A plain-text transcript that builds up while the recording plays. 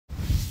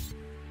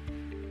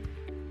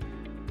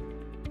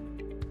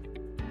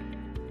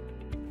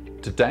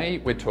Today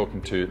we're talking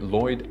to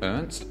Lloyd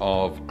Ernst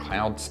of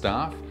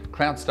Cloudstaff.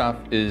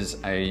 Cloudstaff is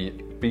a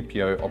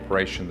BPO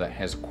operation that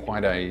has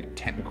quite a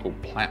technical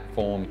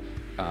platform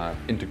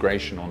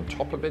integration on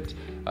top of it.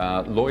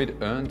 Lloyd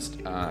Ernst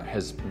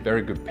has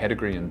very good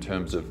pedigree in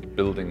terms of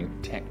building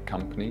tech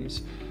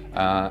companies,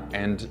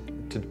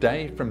 and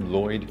today from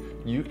Lloyd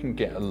you can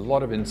get a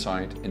lot of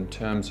insight in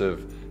terms of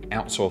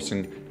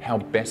outsourcing, how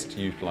best to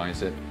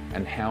utilize it,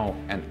 and how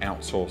an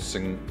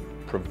outsourcing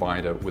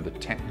provider with a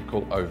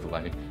technical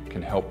overlay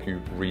can help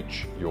you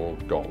reach your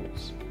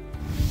goals.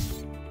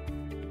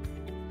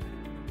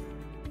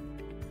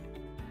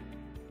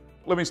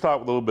 Let me start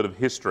with a little bit of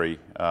history.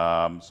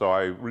 So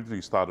I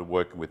originally started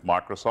working with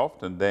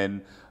Microsoft, and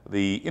then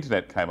the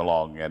internet came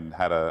along and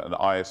had an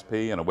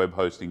ISP and a web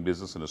hosting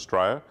business in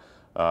Australia.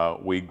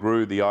 We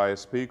grew the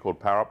ISP called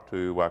PowerUp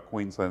to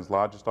Queensland's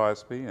largest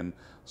ISP and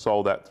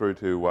sold that through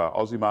to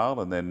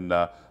Aussiemail, and then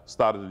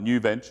started a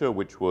new venture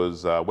which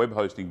was a web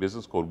hosting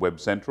business called Web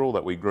Central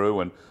that we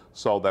grew and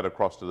sold that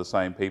across to the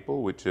same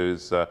people, which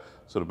is sort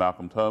of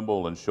Malcolm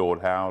Turnbull and Short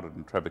Howard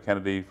and Trevor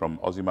Kennedy from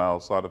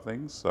Aussiemail side of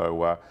things.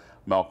 So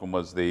Malcolm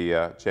was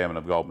the chairman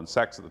of Goldman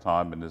Sachs at the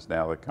time and is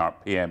now the current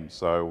PM.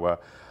 So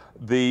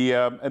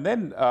and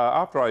then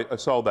after I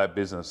sold that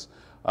business,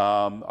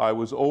 I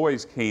was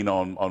always keen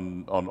on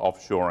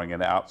offshoring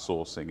and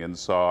outsourcing, and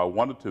so I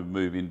wanted to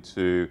move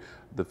into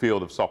the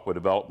field of software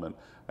development.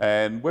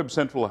 And Web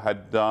Central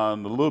had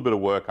done a little bit of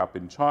work up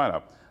in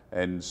China,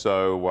 and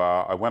so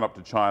I went up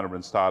to China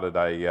and started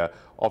a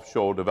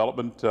offshore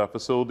development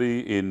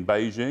facility in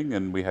Beijing,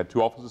 and we had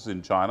two offices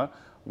in China,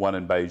 one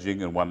in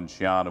Beijing and one in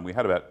Xi'an, and we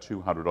had about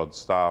 200 odd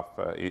staff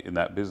in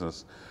that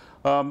business.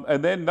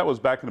 And then that was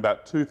back in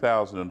about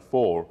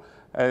 2004.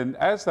 And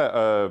as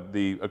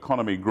the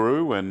economy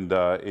grew, and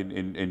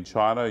in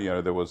China, you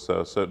know, there was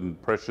certain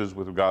pressures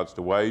with regards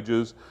to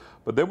wages,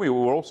 but then we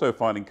were also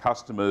finding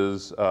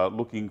customers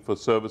looking for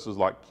services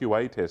like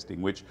QA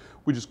testing, which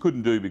we just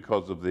couldn't do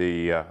because of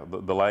the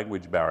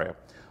language barrier.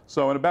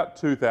 So in about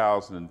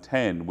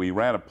 2010, we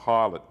ran a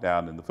pilot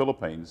down in the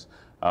Philippines.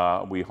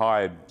 We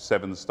hired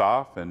 7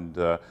 staff, and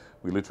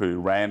we literally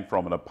ran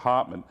from an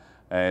apartment.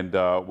 And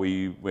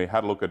we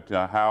had a look at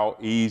how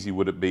easy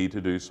would it be to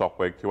do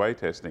software QA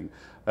testing.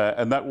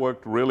 And that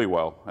worked really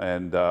well.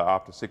 And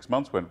after 6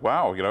 months went,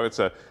 wow, you know, it's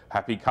a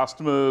happy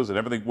customers and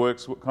everything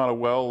works kind of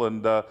well.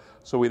 And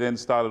so we then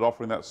started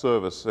offering that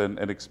service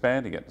and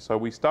expanding it. So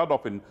we started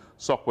off in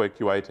software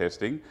QA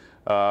testing.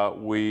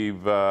 We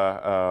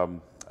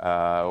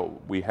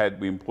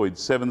employed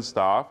 7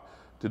 staff.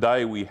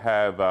 Today we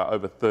have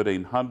over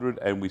 1,300,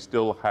 and we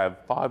still have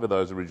 5 of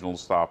those original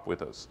staff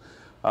with us.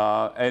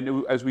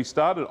 And as we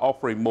started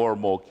offering more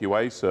and more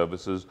QA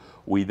services,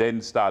 we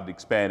then started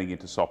expanding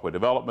into software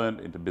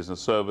development, into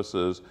business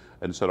services,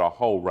 and sort of a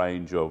whole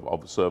range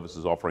of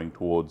services offering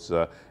towards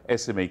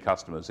SME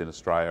customers in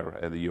Australia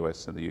and the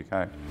US and the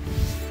UK.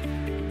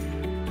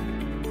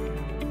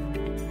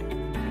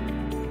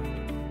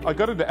 I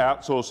got into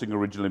outsourcing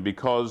originally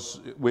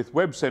because with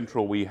Web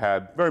Central we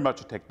had very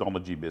much a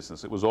technology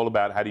business. It was all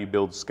about how do you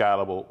build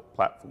scalable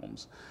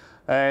platforms.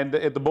 And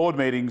at the board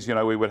meetings, you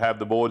know, we would have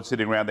the board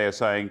sitting around there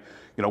saying,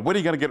 you know, when are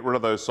you going to get rid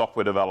of those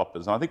software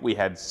developers? And I think we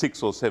had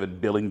 6 or 7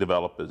 billing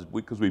developers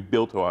because we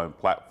built our own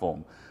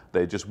platform.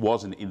 There just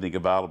wasn't anything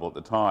available at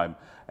the time.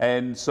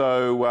 And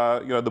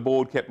so, you know, the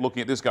board kept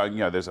looking at this going, you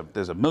know, there's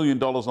 $1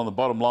 million on the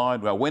bottom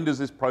line. Well, when does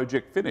this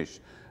project finish?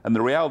 And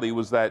the reality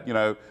was that, you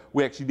know,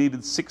 we actually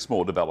needed 6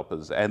 more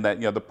developers, and that,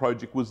 you know, the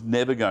project was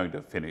never going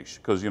to finish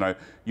because, you know,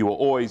 you were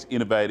always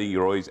innovating,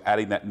 you're always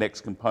adding that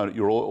next component,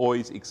 you're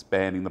always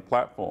expanding the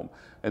platform.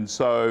 And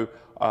so,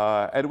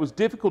 and it was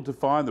difficult to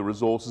find the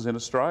resources in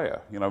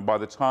Australia. You know, by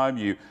the time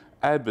you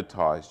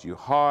advertised, you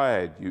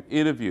hired, you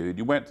interviewed,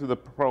 you went through the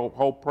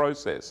whole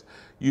process,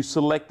 you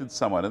selected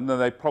someone, and then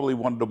they probably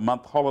wanted a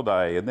month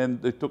holiday, and then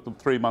it took them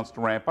 3 months to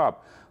ramp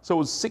up. So it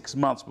was 6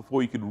 months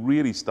before you could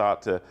really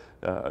start to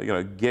you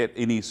know, get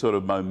any sort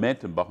of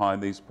momentum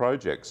behind these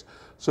projects.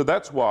 So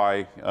that's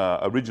why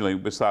originally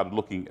we started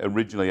looking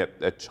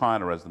at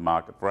China as the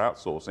market for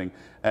outsourcing,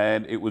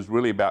 and it was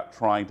really about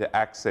trying to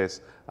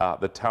access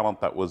the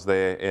talent that was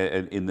there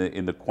in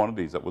the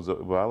quantities that was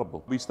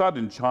available. We started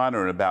in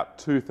China in about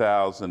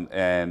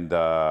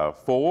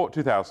 2004,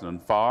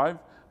 2005,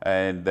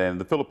 and then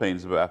the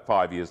Philippines about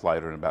 5 years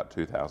later in about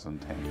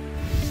 2010.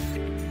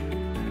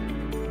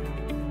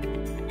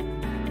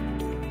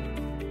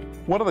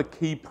 One of the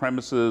key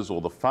premises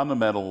or the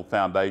fundamental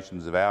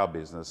foundations of our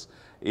business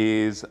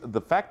is the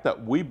fact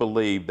that we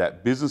believe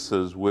that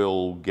businesses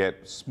will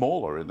get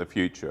smaller in the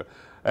future.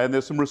 And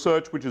there's some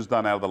research which is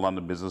done out of the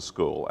London Business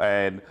School,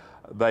 and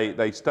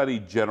they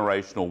study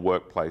generational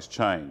workplace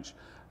change.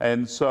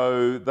 And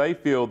so they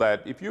feel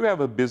that if you have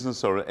a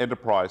business or an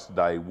enterprise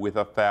today with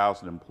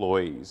 1,000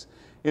 employees,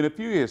 in a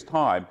few years'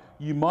 time,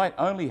 you might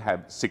only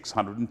have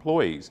 600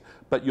 employees,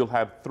 but you'll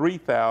have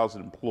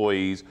 3,000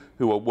 employees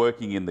who are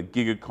working in the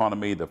gig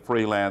economy, the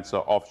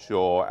freelancer,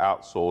 offshore,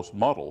 outsourced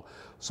model.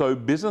 So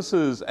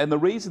businesses, and the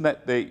reason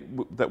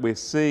that we're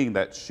seeing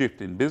that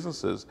shift in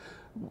businesses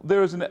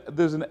there's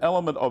an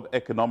element of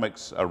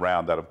economics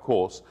around that, of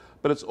course,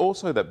 but it's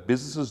also that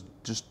businesses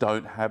just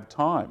don't have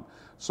time.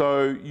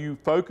 So you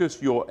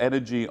focus your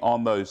energy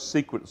on those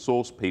secret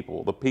sauce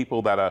people, the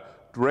people that are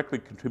directly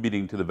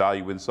contributing to the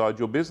value inside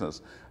your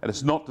business. And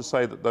it's not to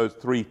say that those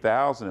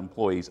 3,000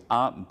 employees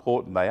aren't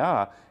important, they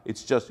are.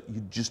 It's just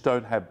you just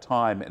don't have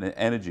time and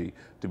energy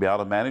to be able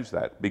to manage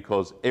that,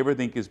 because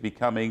everything is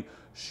becoming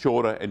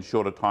shorter and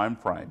shorter time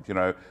frames. You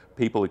know,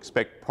 people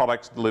expect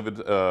products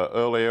delivered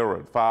earlier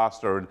and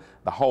faster, and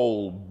the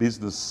whole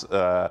business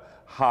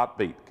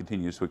heartbeat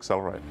continues to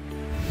accelerate.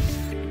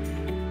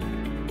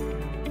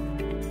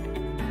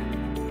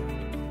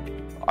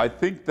 I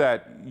think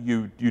that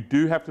you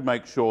do have to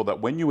make sure that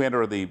when you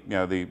enter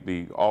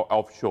the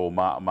offshore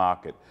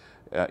market,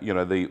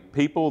 the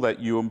people that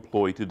you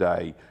employ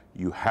today,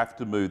 you have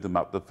to move them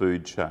up the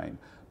food chain,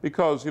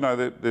 because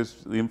the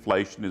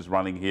inflation is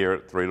running here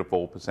at 3 to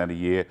 4% a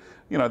year.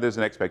 There's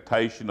an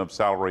expectation of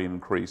salary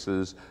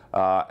increases,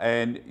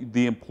 and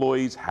the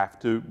employees have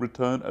to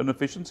return an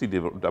efficiency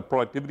dividend, a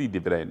productivity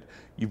dividend.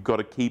 You've got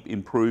to keep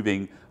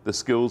improving the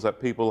skills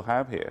that people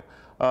have here.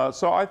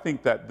 So I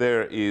think that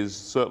there is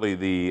certainly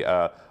the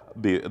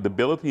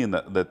ability and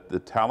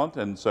the talent,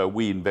 and so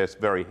we invest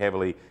very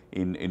heavily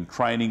in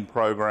training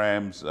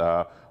programs.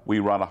 We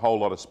run a whole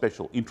lot of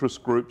special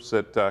interest groups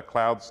at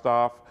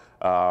Cloudstaff,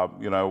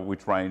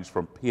 which range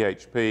from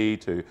PHP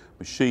to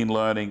machine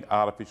learning,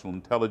 artificial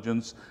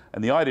intelligence,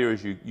 and the idea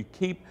is you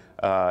keep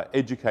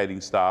educating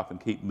staff and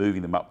keep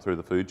moving them up through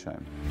the food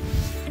chain.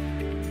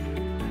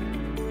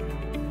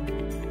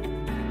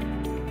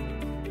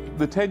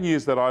 The 10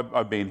 years that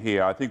I've been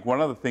here, I think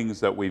one of the things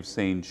that we've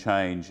seen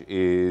change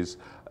is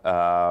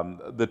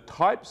the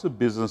types of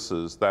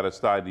businesses that are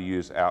starting to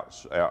use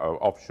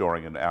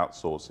offshoring and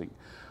outsourcing.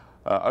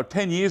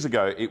 10 years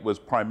ago, it was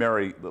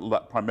primarily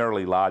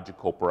larger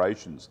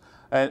corporations,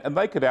 and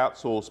they could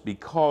outsource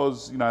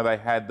because they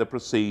had the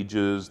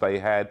procedures, they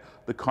had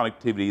the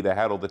connectivity, they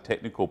had all the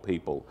technical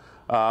people.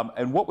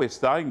 And what we're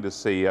starting to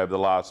see over the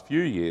last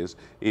few years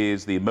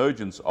is the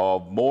emergence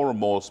of more and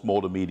more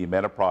small to medium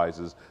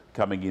enterprises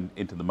coming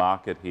into the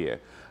market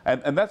here,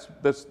 and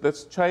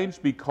that's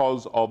changed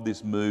because of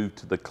this move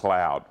to the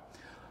cloud.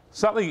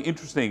 Something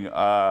interesting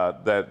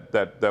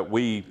that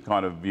we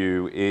kind of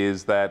view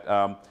is that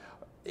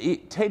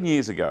 10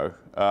 years ago,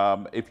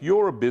 if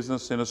you're a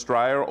business in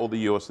Australia or the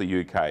US,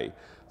 the UK,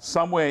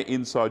 somewhere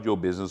inside your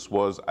business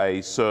was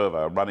a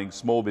server, running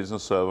small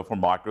business server from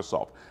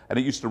Microsoft. And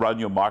it used to run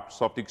your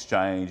Microsoft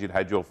Exchange. It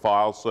had your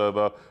file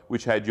server,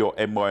 which had your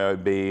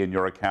MYOB and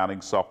your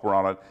accounting software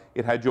on it.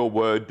 It had your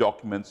Word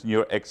documents and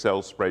your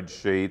Excel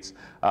spreadsheets,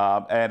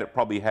 and it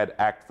probably had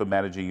ACT for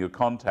managing your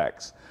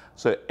contacts.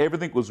 So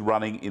everything was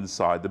running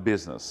inside the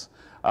business.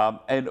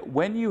 And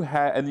when you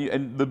had,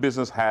 and the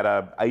business had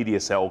a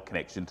ADSL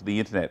connection to the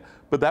internet,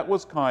 but that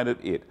was kind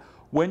of it.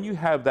 When you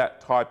have that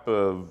type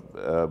of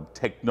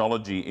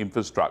technology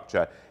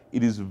infrastructure,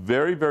 it is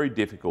very, very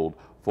difficult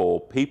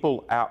for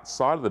people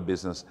outside of the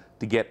business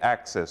to get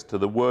access to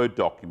the Word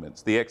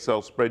documents, the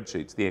Excel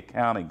spreadsheets, the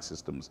accounting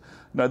systems.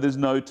 No, there's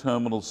no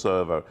terminal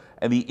server,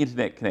 and the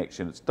internet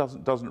connection, it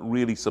doesn't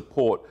really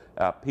support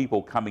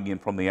people coming in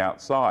from the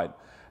outside.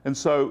 And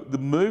so the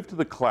move to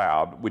the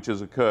cloud, which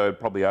has occurred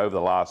probably over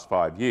the last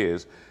 5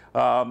 years,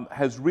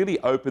 has really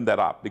opened that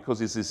up, because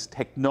there's this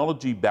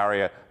technology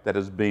barrier that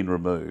has been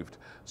removed.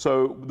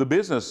 So the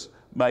business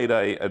made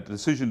a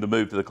decision to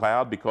move to the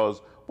cloud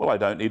because, well, I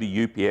don't need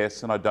a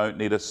UPS, and I don't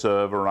need a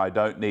server, and I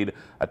don't need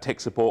a tech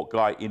support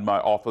guy in my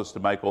office to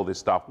make all this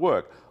stuff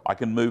work. I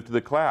can move to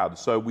the cloud.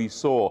 So we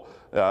saw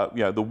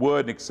the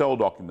Word and Excel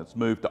documents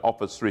move to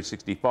Office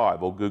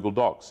 365 or Google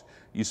Docs.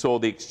 You saw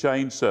the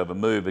Exchange server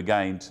move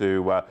again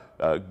to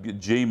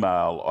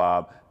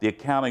Gmail, the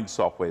accounting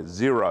software,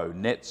 Xero,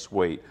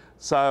 NetSuite,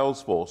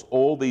 Salesforce,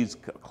 all these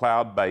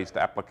cloud-based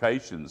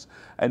applications.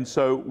 And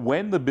so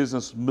when the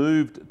business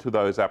moved to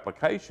those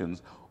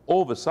applications,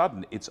 all of a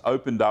sudden it's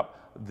opened up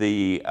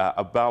the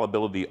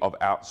availability of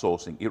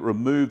outsourcing. It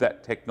removed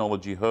that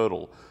technology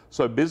hurdle.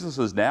 So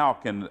businesses now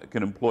can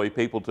employ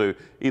people to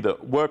either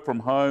work from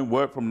home,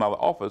 work from another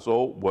office,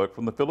 or work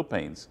from the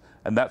Philippines.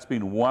 And that's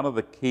been one of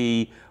the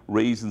key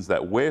reasons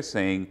that we're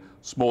seeing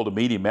small to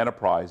medium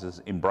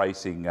enterprises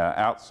embracing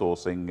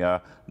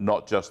outsourcing,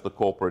 not just the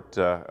corporate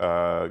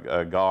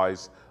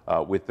guys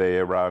with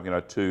their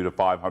 200 to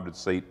 500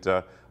 seat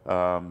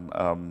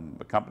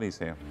companies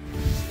here.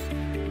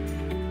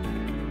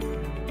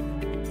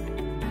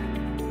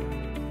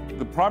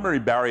 The primary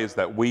barriers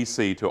that we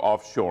see to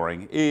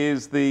offshoring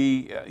is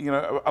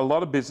a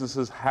lot of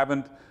businesses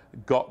haven't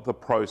got the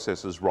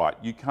processes right.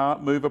 You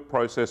can't move a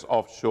process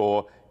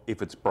offshore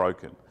if it's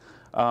broken.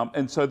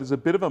 And so there's a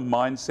bit of a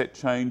mindset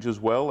change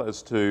as well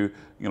as to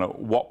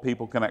what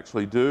people can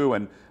actually do,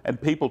 and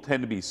people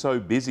tend to be so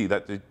busy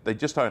that they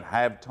just don't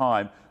have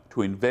time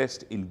to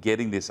invest in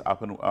getting this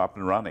up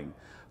and running.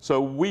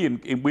 So we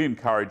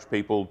encourage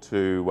people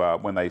to,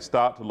 when they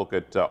start to look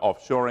at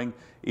offshoring,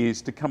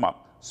 is to come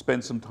up,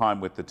 spend some time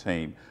with the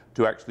team,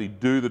 to actually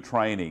do the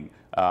training.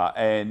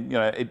 And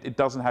it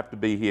doesn't have to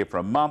be here for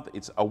a month,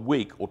 it's a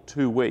week or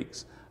 2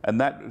 weeks. And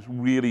that is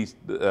really,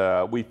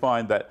 we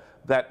find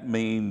that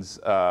means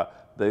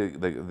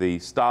the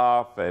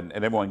staff and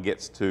everyone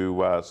gets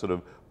to sort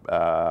of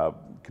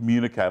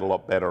communicate a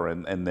lot better,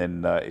 and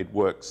then it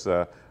works,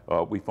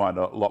 we find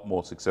a lot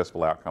more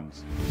successful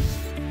outcomes.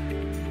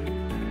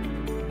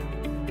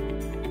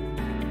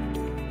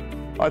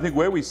 I think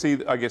where we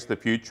see, I guess, the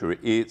future,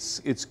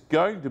 it's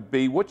going to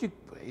be what you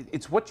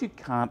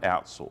can't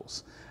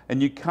outsource,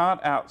 and you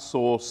can't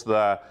outsource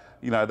that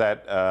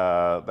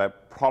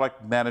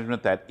product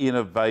management, that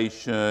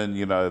innovation,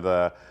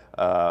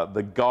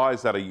 the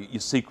guys that are your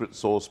secret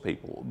sauce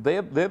people.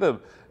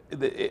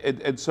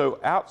 And so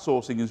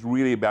outsourcing is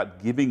really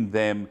about giving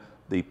them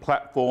the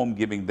platform,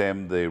 giving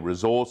them the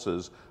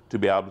resources to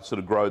be able to sort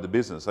of grow the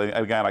business. And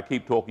again, I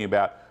keep talking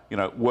about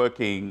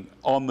working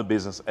on the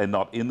business and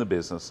not in the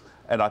business,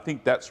 and I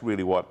think that's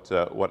really what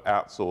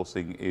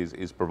outsourcing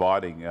is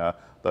providing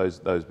those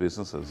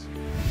businesses.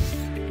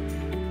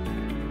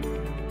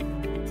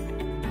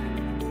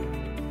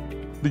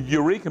 The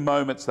eureka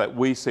moments that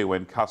we see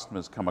when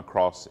customers come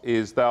across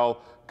is they'll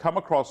come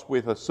across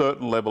with a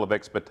certain level of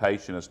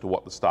expectation as to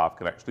what the staff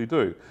can actually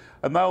do.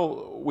 And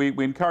we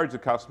encourage the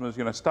customers,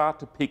 start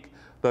to pick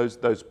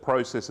those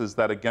processes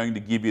that are going to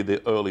give you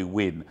the early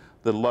win,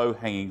 the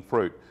low-hanging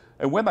fruit.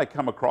 And when they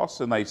come across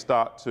and they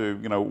start to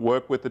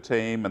work with the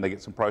team and they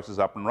get some processes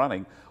up and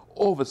running,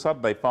 all of a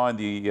sudden they find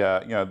the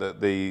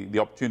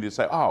opportunity to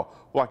say, oh,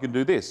 well, I can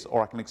do this,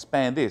 or I can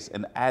expand this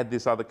and add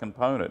this other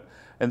component.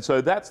 And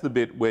so that's the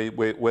bit where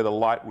the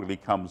light really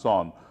comes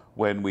on,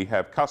 when we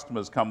have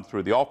customers come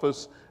through the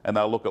office and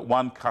they'll look at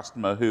one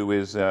customer who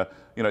is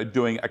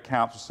doing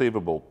accounts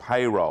receivable,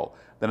 payroll,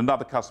 then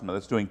another customer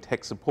that's doing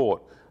tech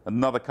support,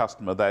 another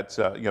customer that's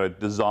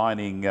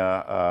designing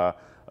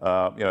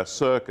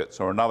circuits,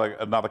 or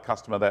another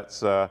customer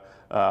that's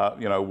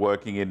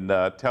working in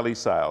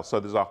telesales. So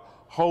there's a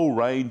whole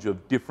range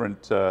of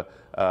different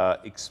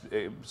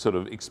sort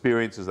of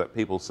experiences that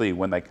people see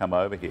when they come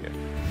over here.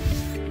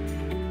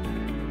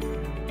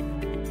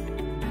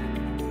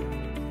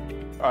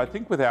 I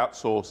think with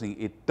outsourcing,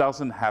 it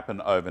doesn't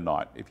happen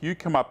overnight. If you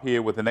come up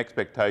here with an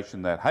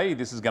expectation that, hey,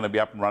 this is going to be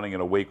up and running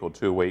in a week or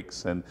 2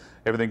 weeks, and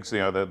everything's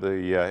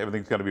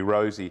everything's going to be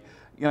rosy,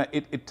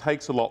 it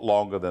takes a lot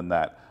longer than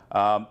that.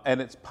 And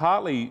it's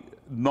partly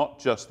not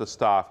just the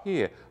staff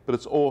here, but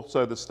it's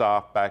also the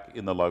staff back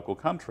in the local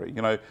country.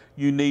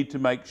 You need to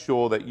make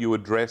sure that you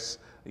address,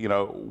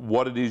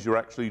 what it is you're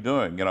actually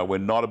doing. We're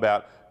not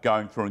about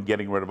going through and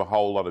getting rid of a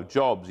whole lot of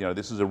jobs.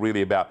 This is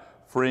really about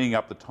freeing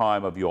up the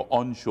time of your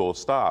onshore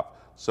staff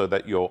so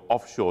that your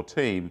offshore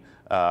team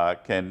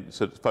can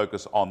sort of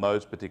focus on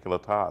those particular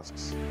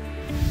tasks.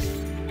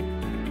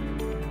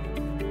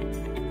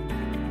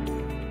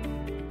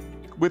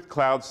 With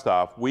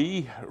Cloudstaff,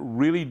 we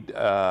really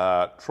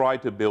try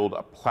to build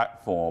a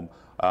platform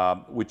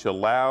which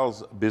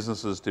allows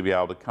businesses to be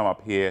able to come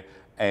up here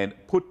and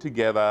put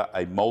together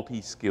a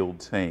multi-skilled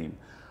team.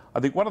 I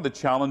think one of the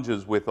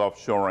challenges with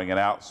offshoring and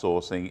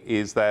outsourcing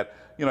is that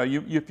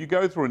if you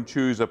go through and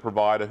choose a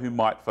provider who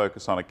might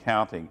focus on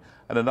accounting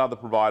and another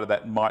provider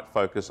that might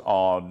focus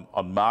on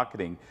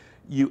marketing,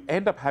 you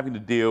end up having to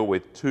deal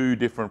with 2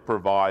 different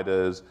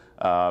providers,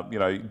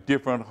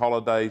 different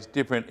holidays,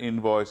 different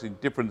invoicing,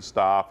 different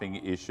staffing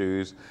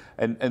issues.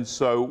 And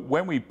so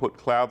when we put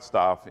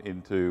Cloudstaff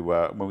into,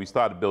 when we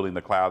started building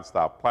the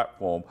Cloudstaff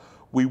platform,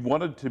 we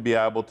wanted to be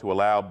able to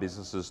allow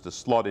businesses to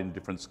slot in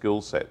different skill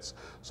sets.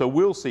 So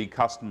we'll see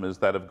customers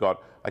that have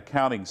got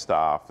accounting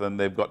staff, and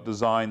they've got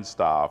design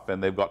staff,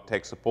 and they've got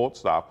tech support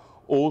staff,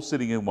 all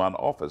sitting in one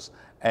office.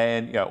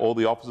 And all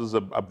the offices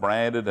are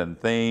branded and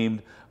themed.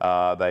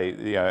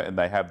 And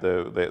they have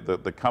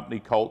the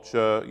company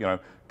culture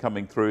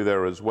coming through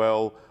there as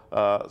well.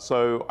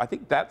 So I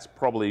think that's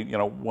probably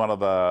one of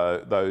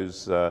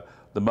the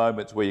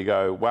moments where you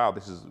go, wow,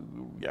 this is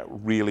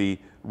really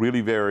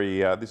very,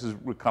 this is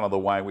kind of the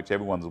way in which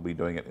everyone's will be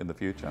doing it in the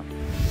future.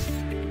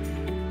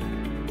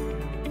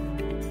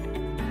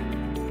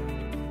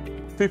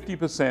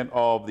 50%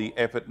 of the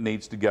effort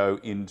needs to go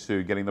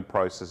into getting the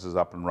processes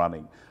up and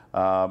running.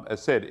 As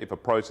said, if a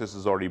process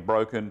is already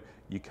broken,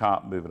 you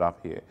can't move it up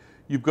here.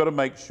 You've got to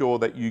make sure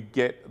that you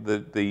get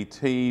the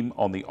team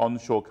on the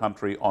onshore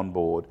country on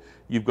board.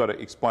 You've got to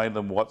explain to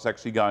them what's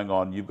actually going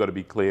on. You've got to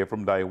be clear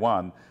from day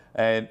one,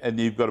 and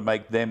you've got to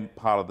make them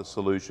part of the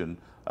solution,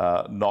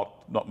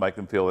 not make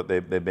them feel that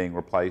they're being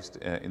replaced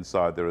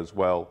inside there as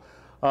well.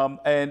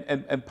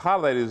 And part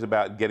of that is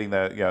about getting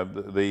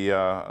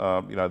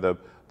the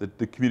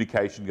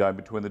communication going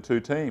between the 2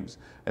 teams.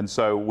 And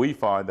so we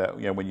find that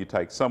when you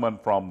take someone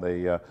from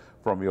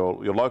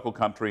your local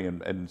country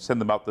and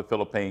send them up to the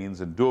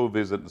Philippines and do a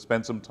visit and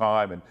spend some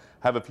time and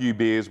have a few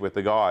beers with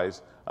the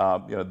guys,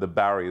 the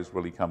barriers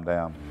really come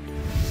down.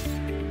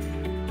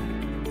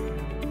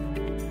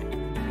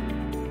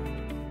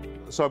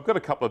 So I've got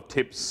a couple of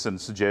tips and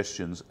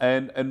suggestions,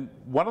 and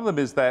one of them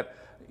is that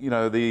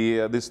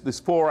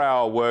this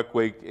 4-hour work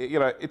week,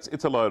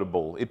 it's a load of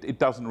bull. It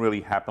doesn't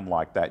really happen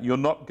like that. You're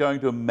not going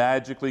to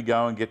magically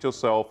go and get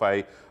yourself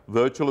a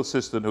virtual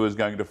assistant who is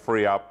going to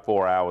free up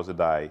 4 hours a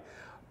day.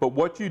 But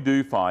what you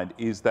do find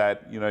is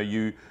that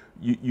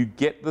you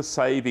get the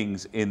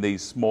savings in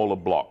these smaller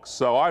blocks.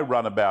 So I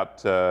run about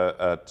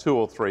 2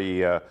 or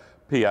 3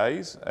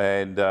 PAs,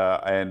 and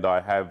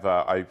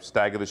I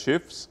stagger the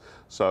shifts.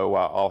 So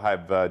I'll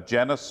have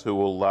Janice, who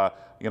will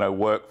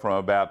work from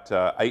about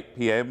 8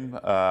 p.m.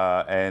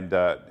 And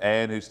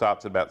Anne, who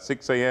starts at about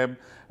 6 a.m.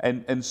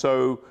 And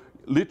so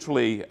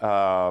literally,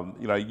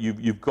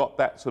 you've got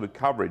that sort of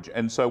coverage.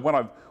 And so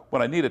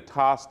when I need a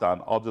task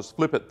done, I'll just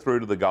flip it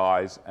through to the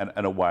guys,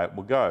 and away it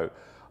will go.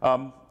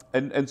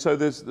 And so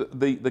there's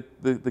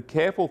the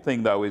careful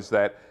thing though is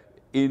that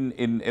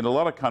in a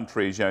lot of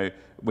countries,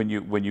 when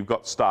you've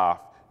got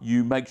staff,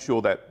 you make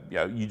sure that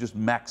you just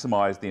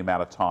maximise the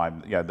amount of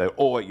time. They've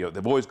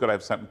always got to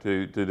have something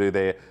to do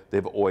there.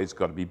 They've always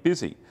got to be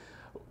busy.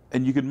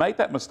 And you can make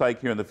that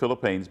mistake here in the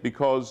Philippines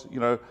because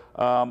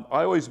I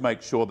always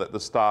make sure that the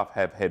staff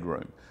have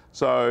headroom.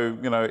 So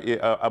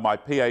are my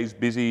PAs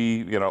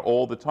busy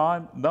all the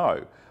time?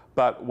 No.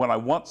 But when I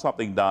want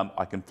something done,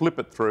 I can flip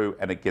it through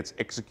and it gets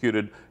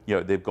executed.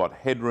 They've got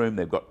headroom,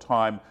 they've got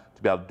time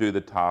to be able to do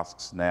the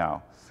tasks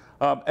now.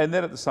 And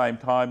then at the same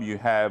time, you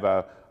have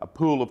a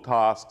pool of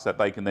tasks that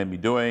they can then be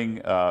doing,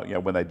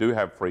 when they do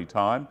have free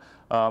time.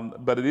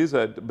 But you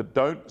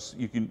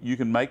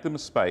can make the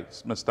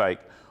mistake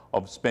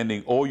of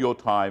spending all your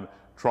time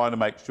trying to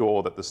make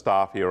sure that the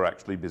staff here are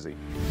actually busy.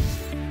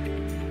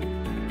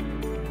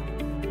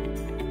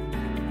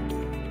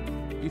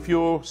 If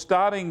you're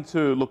starting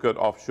to look at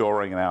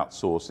offshoring and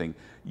outsourcing,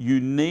 you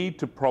need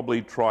to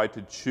probably try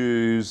to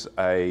choose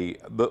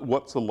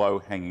what's the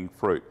low-hanging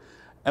fruit.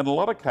 In a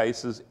lot of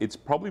cases, it's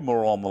probably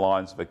more on the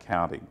lines of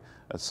accounting.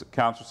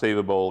 Accounts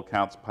receivable,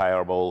 accounts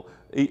payable,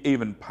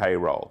 even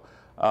payroll.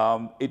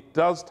 It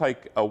does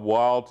take a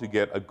while to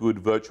get a good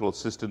virtual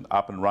assistant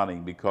up and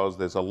running because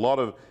there's a lot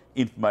of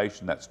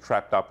information that's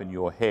trapped up in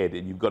your head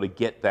and you've got to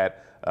get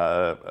that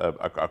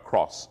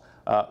across.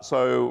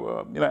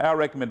 So our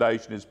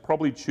recommendation is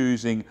probably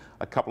choosing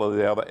a couple of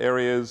the other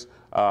areas.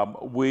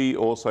 We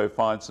also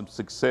find some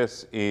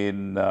success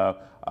in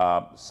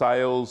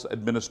sales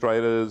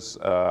administrators,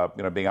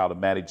 being able to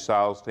manage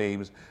sales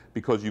teams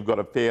because you've got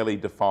a fairly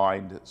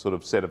defined sort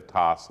of set of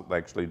tasks that they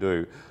actually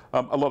do.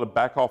 A lot of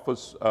back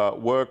office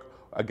work,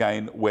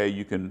 again, where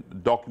you can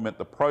document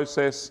the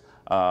process,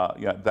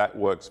 that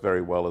works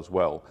very well as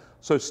well.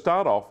 So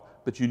start off,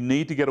 but you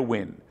need to get a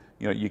win.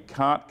 You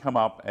can't come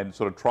up and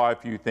sort of try a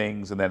few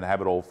things and then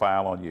have it all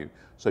fail on you.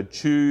 So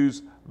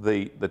choose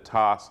the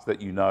tasks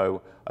that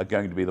are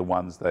going to be the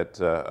ones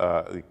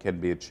that can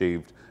be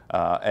achieved.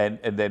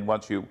 And then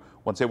once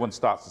everyone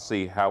starts to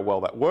see how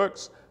well that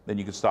works, then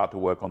you can start to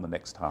work on the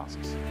next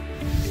tasks.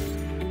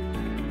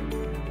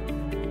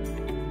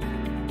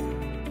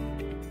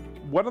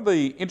 One of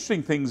the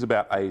interesting things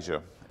about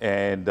Asia,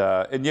 and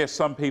yes,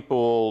 some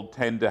people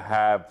tend to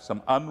have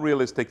some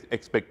unrealistic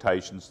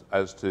expectations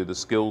as to the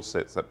skill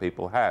sets that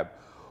people have.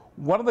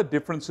 One of the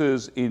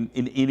differences in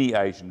any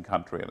Asian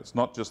country, and it's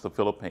not just the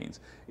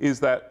Philippines, is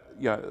that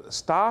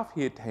staff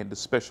here tend to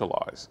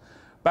specialise.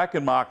 Back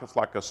in markets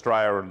like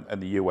Australia and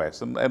the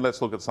US, and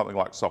let's look at something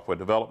like software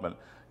development,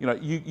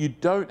 you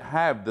don't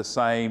have the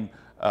same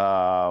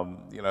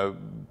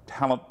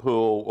talent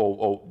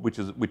pool which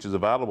is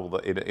available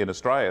in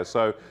Australia.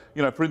 So,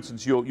 for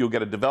instance, you'll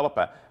get a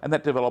developer, and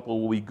that developer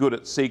will be good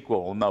at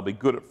SQL, and they'll be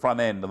good at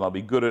front end, and they'll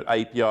be good at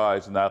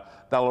APIs, and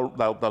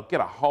they'll get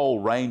a whole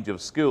range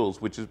of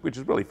skills, which is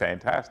really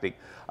fantastic.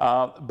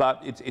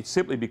 But it's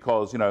simply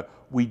because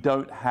we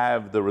don't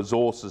have the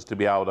resources to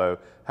be able to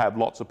have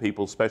lots of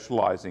people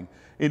specialising.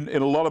 In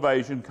a lot of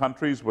Asian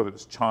countries, whether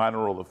it's China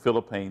or the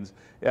Philippines,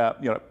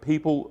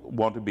 people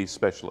want to be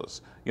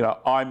specialists.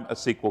 I'm a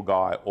SQL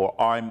guy, or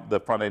I'm the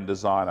front-end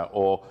designer,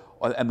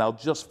 and they'll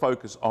just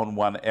focus on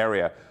one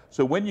area.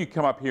 So when you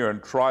come up here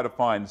and try to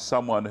find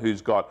someone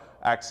who's got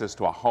access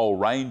to a whole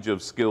range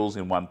of skills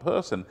in one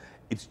person,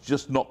 it's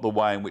just not the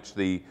way in which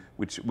the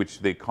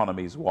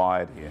economy is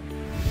wired here.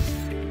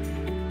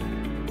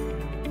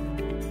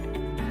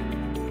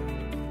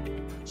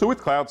 So with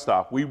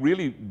Cloudstaff, we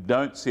really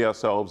don't see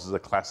ourselves as a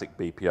classic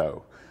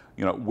BPO.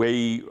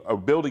 We are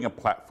building a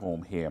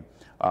platform here.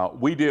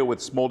 We deal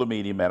with small to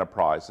medium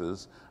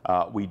enterprises.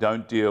 We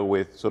don't deal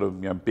with sort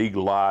of big,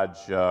 large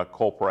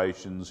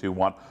corporations who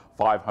want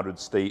 500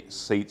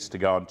 seats to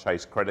go and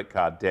chase credit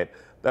card debt.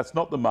 That's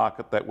not the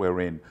market that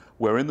we're in.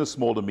 We're in the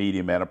small to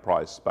medium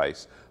enterprise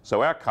space.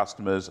 So our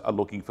customers are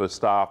looking for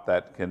staff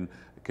that can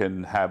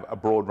have a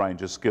broad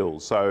range of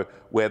skills. So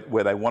where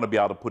they want to be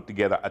able to put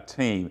together a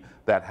team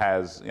that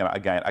has,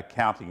 again,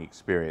 accounting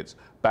experience,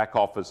 back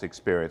office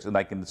experience, and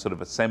they can sort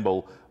of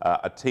assemble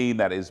a team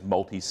that is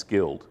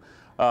multi-skilled.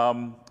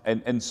 And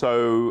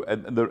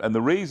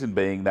the reason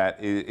being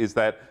that is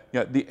that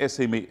the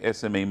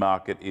SME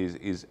market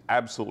is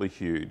absolutely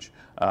huge,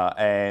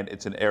 and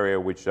it's an area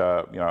which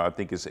I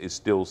think is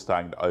still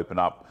starting to open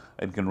up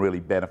and can really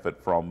benefit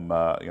from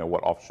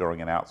what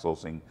offshoring and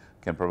outsourcing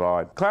can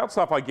provide.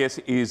 Cloudstaff, I guess,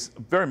 is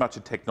very much a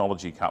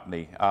technology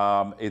company.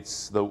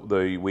 It's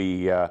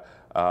the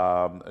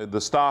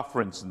staff,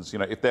 for instance,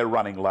 if they're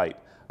running late,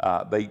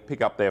 they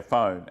pick up their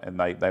phone and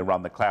they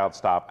run the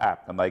Cloudstaff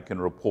app, and they can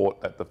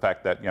report the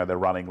fact that they're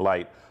running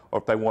late, or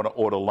if they want to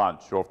order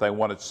lunch, or if they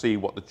want to see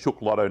what the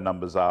Chook Lotto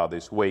numbers are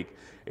this week,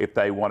 if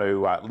they want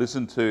to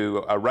listen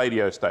to a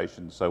radio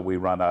station. So we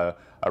run a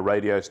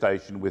radio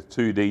station with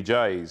 2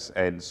 DJs,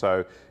 and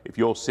so if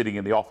you're sitting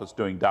in the office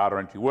doing data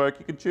entry work,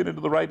 you can tune into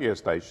the radio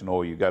station,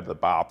 or you go to the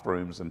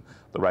bathrooms and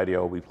the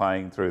radio will be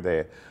playing through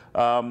there.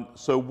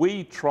 So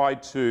we try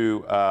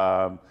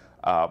to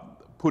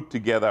put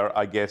together,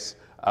 I guess,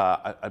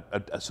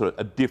 a sort of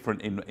a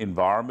different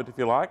environment, if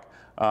you like,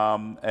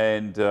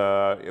 and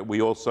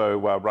we also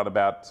run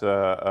about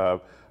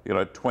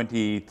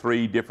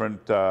 23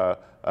 different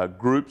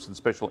groups and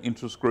special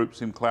interest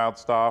groups in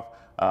Cloudstaff.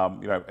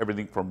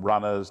 Everything from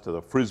runners to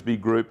the Frisbee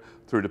group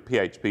through to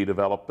PHP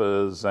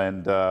developers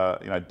and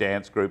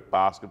dance group,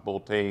 basketball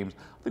teams.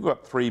 I think we've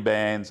got 3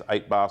 bands,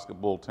 8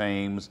 basketball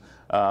teams,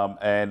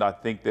 and I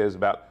think there's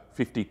about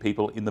 50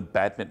 people in the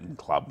badminton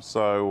club.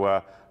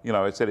 So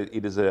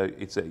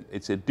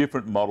it's a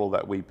different model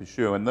that we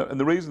pursue, and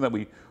the reason that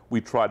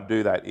we try to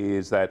do that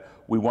is that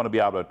we want to be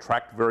able to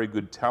attract very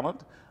good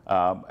talent,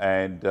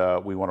 and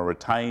we want to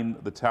retain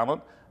the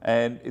talent,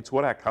 and it's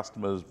what our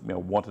customers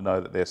want to know,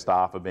 that their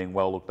staff are being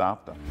well looked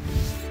after.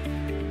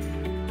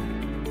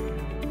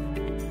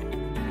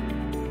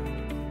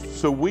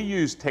 So we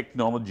use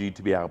technology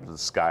to be able to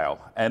scale.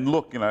 And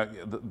look,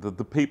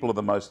 the people are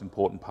the most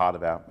important part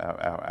of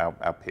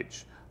our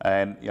pitch.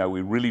 And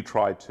we really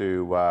try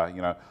to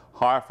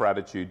hire for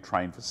attitude,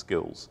 train for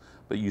skills,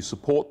 but you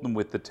support them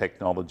with the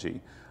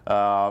technology.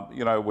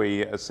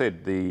 We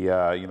said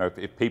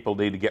if people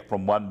need to get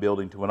from one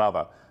building to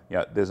another,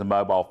 there's a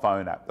mobile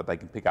phone app that they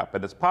can pick up,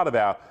 and it's part of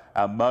our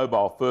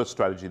mobile first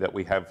strategy that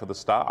we have for the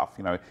staff.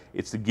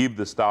 It's to give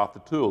the staff the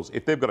tools.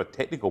 If they've got a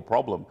technical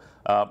problem,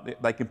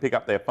 they can pick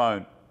up their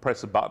phone,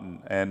 press a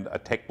button, and a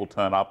tech will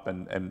turn up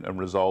and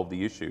resolve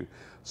the issue.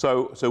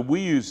 So we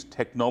use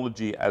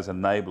technology as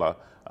an enabler.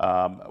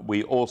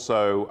 We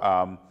also,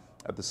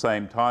 at the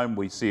same time,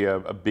 we see a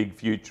big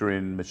future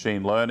in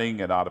machine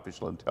learning and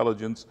artificial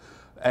intelligence,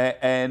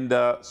 and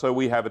so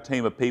we have a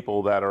team of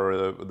people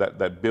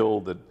that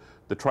build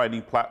the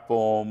training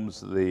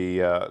platforms,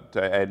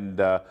 and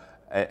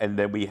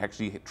then we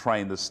actually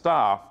train the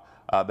staff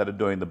that are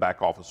doing the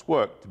back office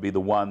work to be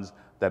the ones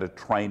that are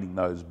training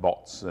those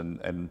bots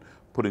and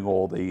putting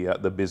all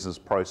the business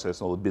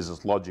process, all the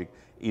business logic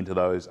into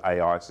those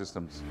AI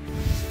systems.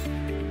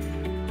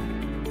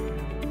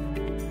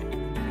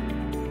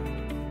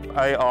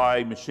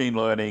 AI, machine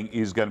learning,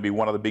 is going to be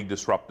one of the big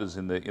disruptors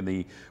in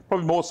the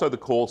probably more so the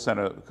call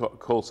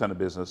center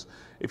business.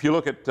 If you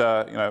look at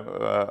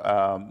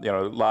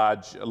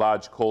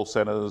large call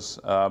centers,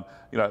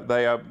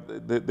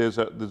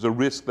 there's a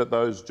risk that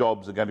those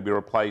jobs are going to be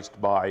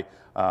replaced by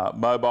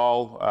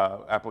mobile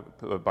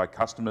by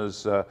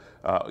customers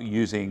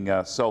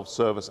using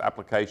self-service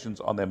applications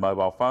on their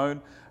mobile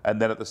phone, and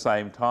then at the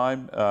same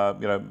time,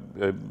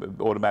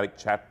 automatic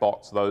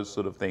chatbots, those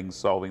sort of things,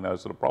 solving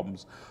those sort of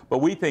problems. But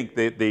we think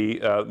that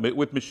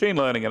with machine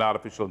learning and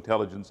artificial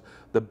intelligence,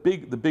 the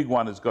big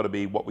one has got to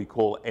be what we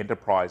call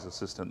enterprise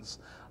assistance,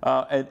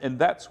 and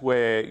that's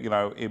where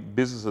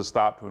businesses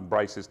start to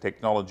embrace this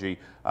technology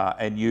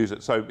and use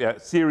it. So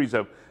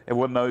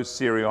everyone knows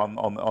Siri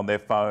on their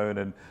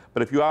phone,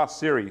 but if you ask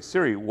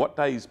Siri, what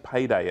day is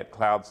payday at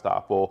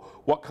Cloudstaff, or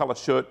what colour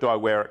shirt do I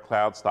wear at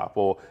Cloudstaff,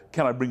 or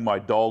can I bring my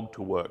dog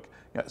to work?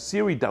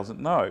 Siri doesn't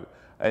know.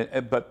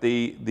 But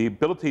the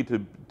ability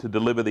to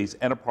deliver these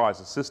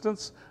enterprise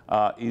assistants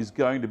is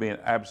going to be an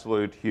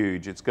absolute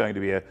huge. It's going to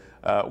be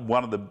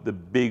one of the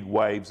big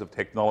waves of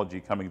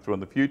technology coming through in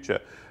the future.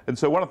 And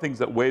so one of the things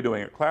that we're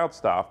doing at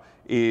Cloudstaff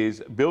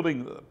is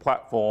building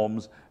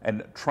platforms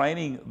and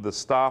training the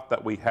staff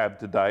that we have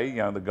today,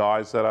 the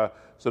guys that are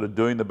sort of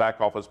doing the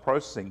back office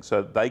processing,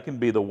 so they can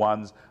be the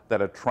ones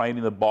that are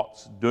training the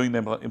bots, doing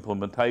the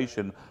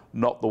implementation,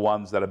 not the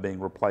ones that are being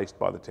replaced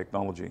by the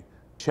technology.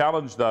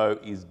 Challenge, though,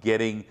 is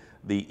getting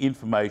the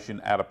information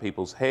out of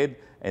people's head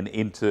and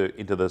into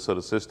the sort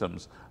of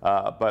systems.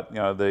 But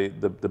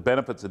the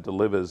benefits it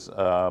delivers,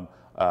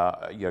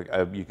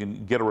 you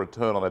can get a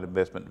return on that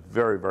investment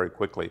very, very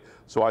quickly.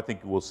 So I think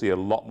we'll see a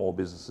lot more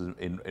businesses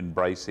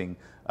embracing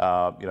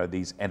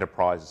these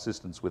enterprise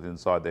assistants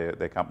inside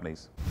their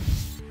companies.